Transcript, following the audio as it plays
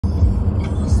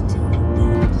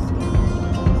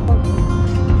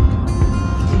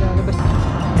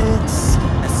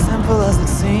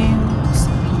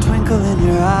in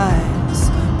your eyes,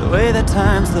 the way that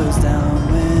time slows down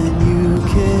when you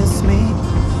kiss me.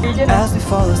 As we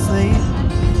fall asleep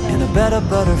in a bed of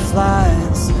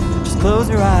butterflies, just close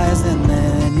your eyes and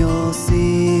then you'll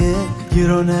see it. You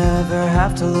don't ever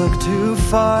have to look too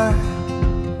far.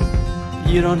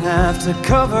 You don't have to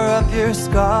cover up your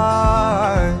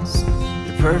scars.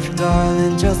 You're perfect,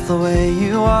 darling, just the way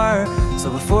you are. So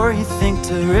before you think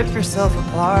to rip yourself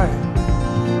apart,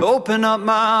 open up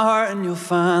my heart and you'll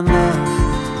find love,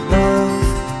 love,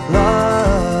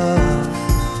 love,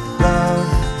 love.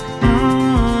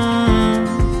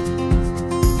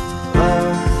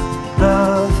 Love,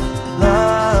 love,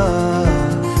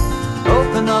 love.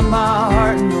 Open up my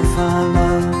heart and you'll find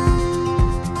love.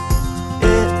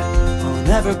 It will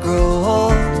never grow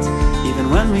old, even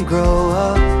when we grow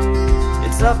up.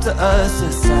 It's up to us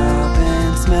to stop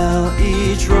and smell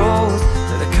each rose.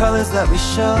 They're the colors that we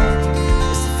show,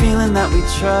 it's the feeling that we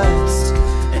trust,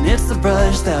 and it's the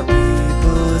brush that we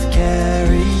both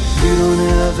carry. You don't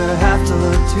ever have to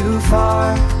look too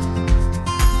far.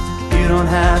 You don't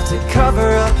have to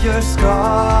cover up your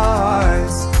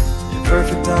scars. You're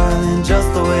perfect, darling,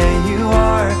 just the way you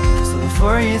are. So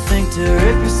before you think to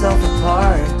rip yourself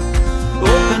apart,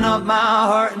 open up my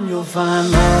heart and you'll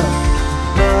find love,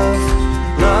 love,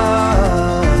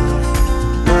 love,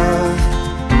 love.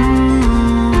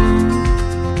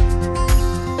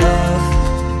 Love,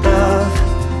 love,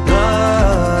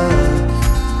 love.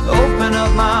 Open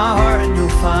up my heart and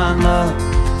you'll find love.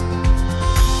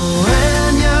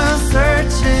 When you're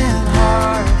searching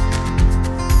hard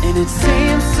and it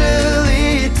seems to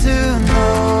lead to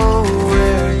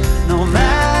nowhere, no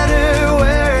matter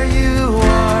where you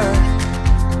are,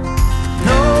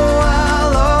 know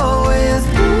I'll always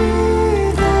be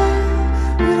there.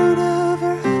 You don't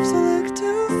ever have to look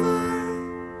too far.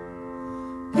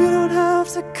 You don't have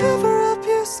to cover up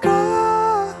your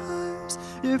scars.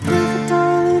 You're perfect,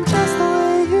 darling, just the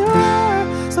way you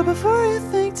are. So before you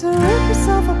think to rip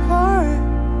yourself apart,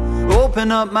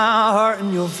 open up my heart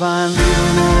and you'll find you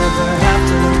don't ever have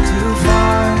to look too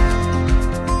far.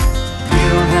 You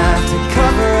don't have to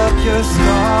cover up your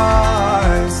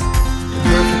scars. You're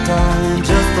perfect, darling,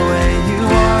 just the way you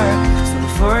are. So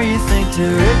before you think to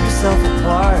rip yourself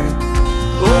apart,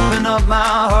 open up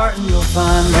my heart and you'll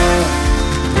find love,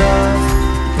 love,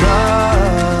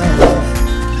 love,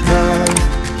 love.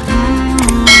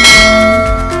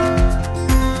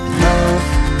 Love,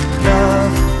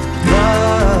 love,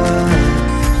 love.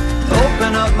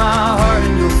 Open up my heart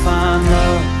and you'll find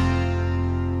love.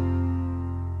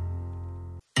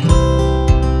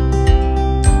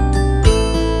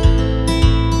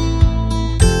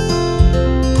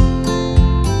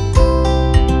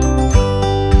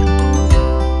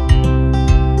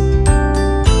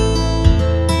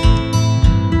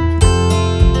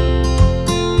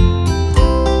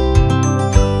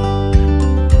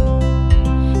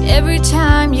 Every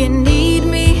time you need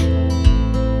me,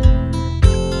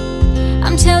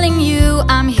 I'm telling you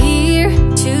I'm here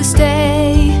to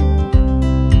stay.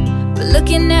 But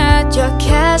looking at your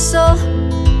castle,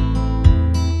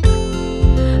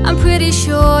 I'm pretty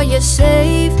sure you're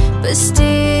safe, but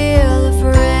still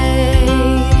afraid.